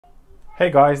Hey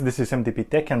guys, this is MTP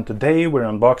Tech and today we're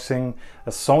unboxing a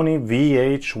Sony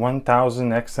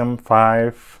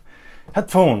WH-1000XM5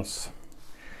 headphones.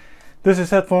 This is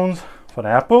headphones for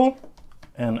Apple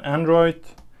and Android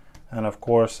and of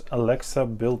course Alexa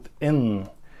built-in.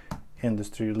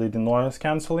 Industry-leading noise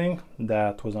cancelling,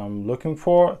 that was I'm looking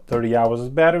for, 30 hours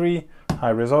of battery,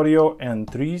 high-res audio and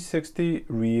 360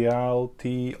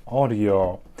 reality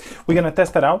audio. We're gonna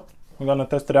test it out.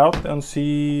 And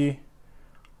see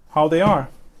how they are.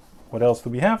 What else do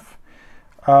we have?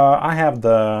 I have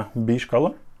the beige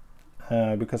color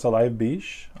because I like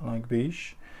beige.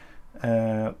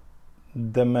 The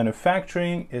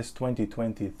manufacturing is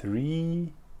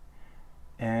 2023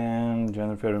 and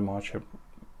January, March,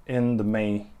 in the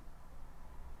May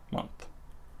month.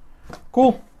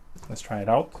 Cool. Let's try it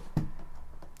out.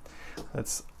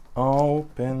 Let's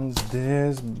open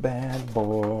this bad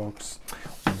box.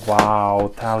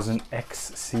 Wow,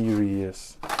 1000X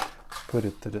series. Put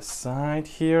it to the side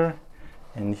here,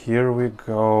 and here we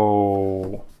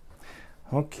go.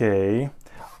 Okay,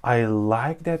 I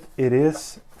like that it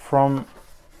is from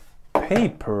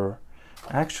paper.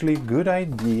 Actually, good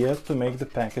idea to make the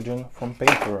packaging from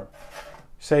paper,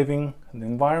 saving the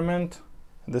environment,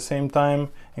 at the same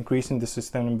time increasing the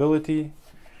sustainability.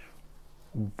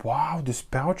 Wow, this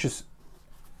pouch is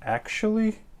I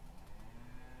actually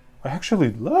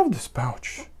love this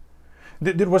pouch.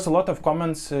 There was a lot of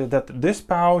comments that this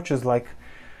pouch is like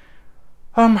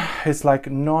it's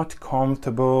like not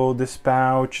comfortable, this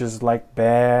pouch is like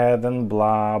bad and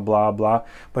blah blah blah.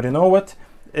 But you know what,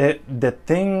 the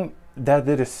thing that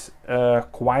it is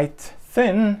quite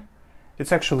thin,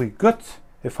 it's actually good.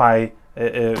 If I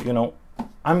you know,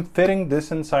 I'm fitting this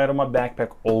inside of my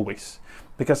backpack always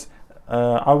because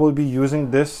I will be using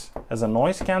this as a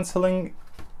noise cancelling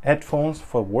headphones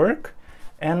for work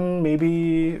and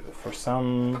maybe for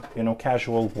some, you know,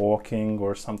 casual walking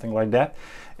or something like that.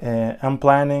 I'm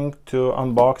planning to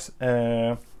unbox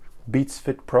Beats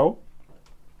Fit Pro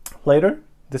later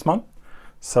this month,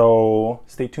 so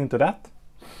stay tuned to that.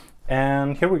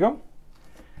 And here we go.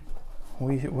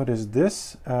 What is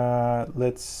this?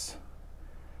 Let's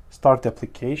start the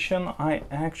application. I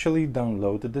actually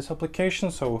downloaded this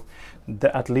application, so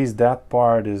at least that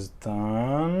part is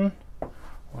done.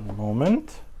 One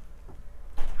moment.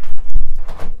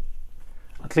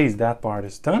 At least that part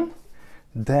is done.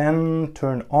 Then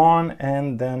turn on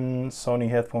and then Sony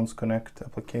Headphones Connect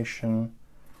application.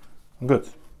 Good.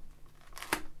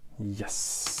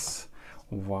 Yes.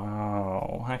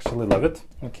 Wow. I actually love it.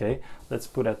 Okay, let's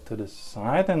put that to the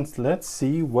side and let's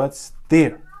see what's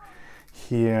there.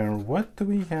 Here, what do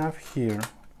we have here?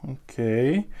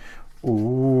 Okay.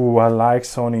 Ooh, I like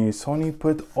Sony. Sony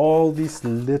put all these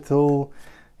little,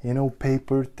 you know,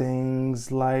 paper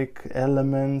things like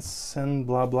elements and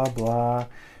blah blah blah.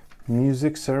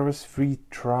 Music service free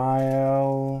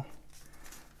trial.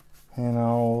 You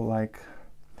know, like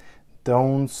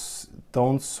don't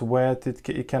sweat.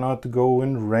 It cannot go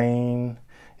in rain.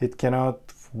 It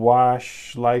cannot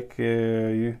wash. Like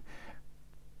you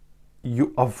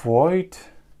avoid.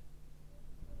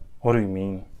 What do you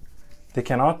mean? They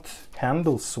cannot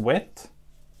handle sweat.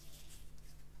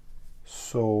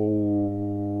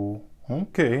 So,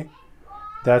 okay,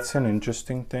 that's an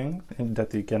interesting thing,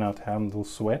 that you cannot handle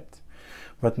sweat,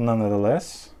 but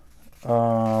nonetheless,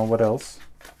 what else?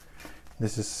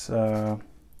 This is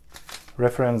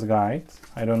reference guide.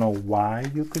 I don't know why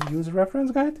you could use a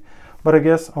reference guide, but I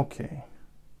guess, okay.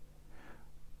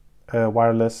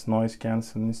 Wireless noise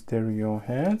cancelling stereo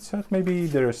headset. Maybe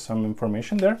there is some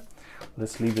information there.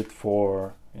 Let's leave it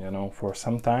for, you know, for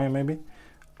some time maybe.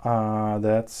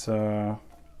 That's I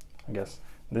guess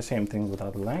the same thing with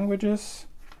other languages.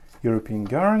 European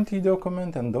guarantee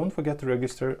document, and don't forget to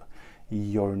register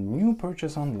your new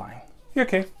purchase online.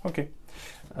 Okay.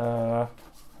 I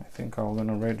think I'm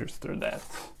gonna register that,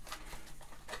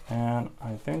 and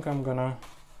I think I'm gonna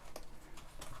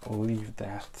leave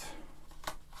that.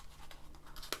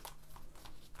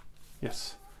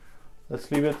 Yes,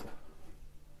 let's leave it.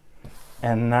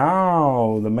 And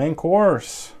now the main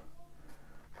course.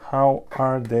 How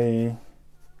are they?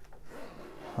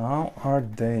 I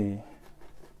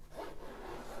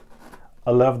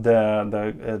love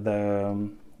the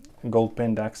gold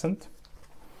pinned accent,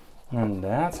 and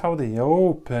that's how they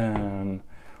open.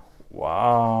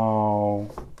 Wow,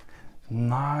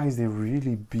 nice. They're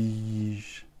really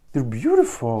beige. They're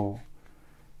beautiful.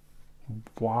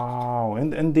 Wow,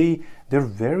 and they're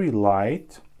very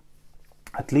light.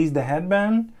 At least the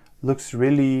headband looks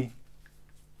really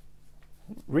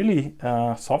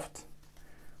soft.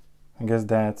 I guess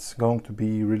that's going to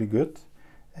be really good.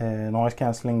 Noise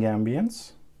cancelling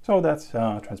ambience. So that's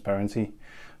transparency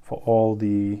for all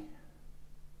the...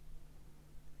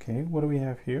 Okay, what do we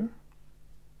have here?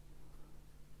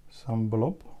 Some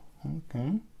blob.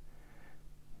 Okay.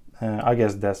 I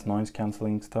guess that's noise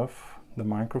cancelling stuff. The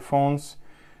microphones,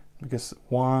 because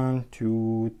 1,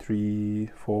 2, 3,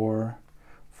 4,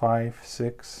 5,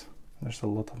 6. There's a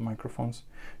lot of microphones.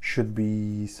 Should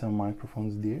be some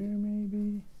microphones there,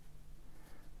 maybe.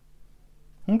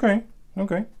 Okay,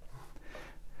 okay.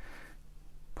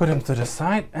 Put them to the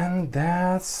side, and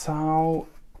that's how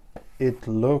it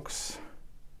looks.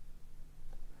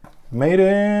 Made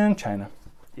in China.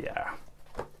 Yeah.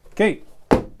 Okay.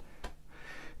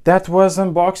 That was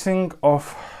unboxing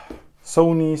of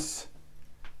Sony's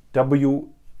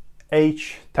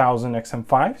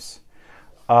WH-1000XM5s.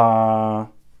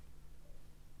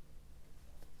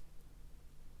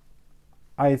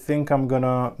 I think I'm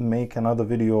gonna make another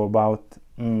video about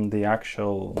the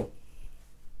actual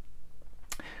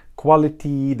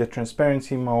quality, the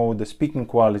transparency mode, the speaking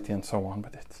quality, and so on.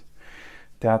 But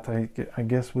that I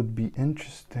guess would be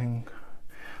interesting.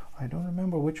 I don't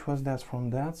remember which was that,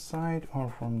 from that side or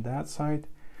from that side.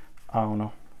 I don't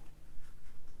know.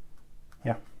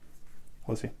 Yeah,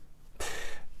 we'll see.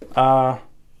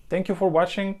 Thank you for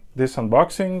watching this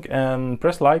unboxing, and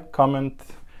press like, comment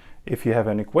if you have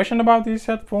any question about these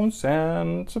headphones,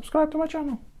 and subscribe to my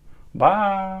channel.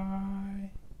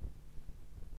 Bye.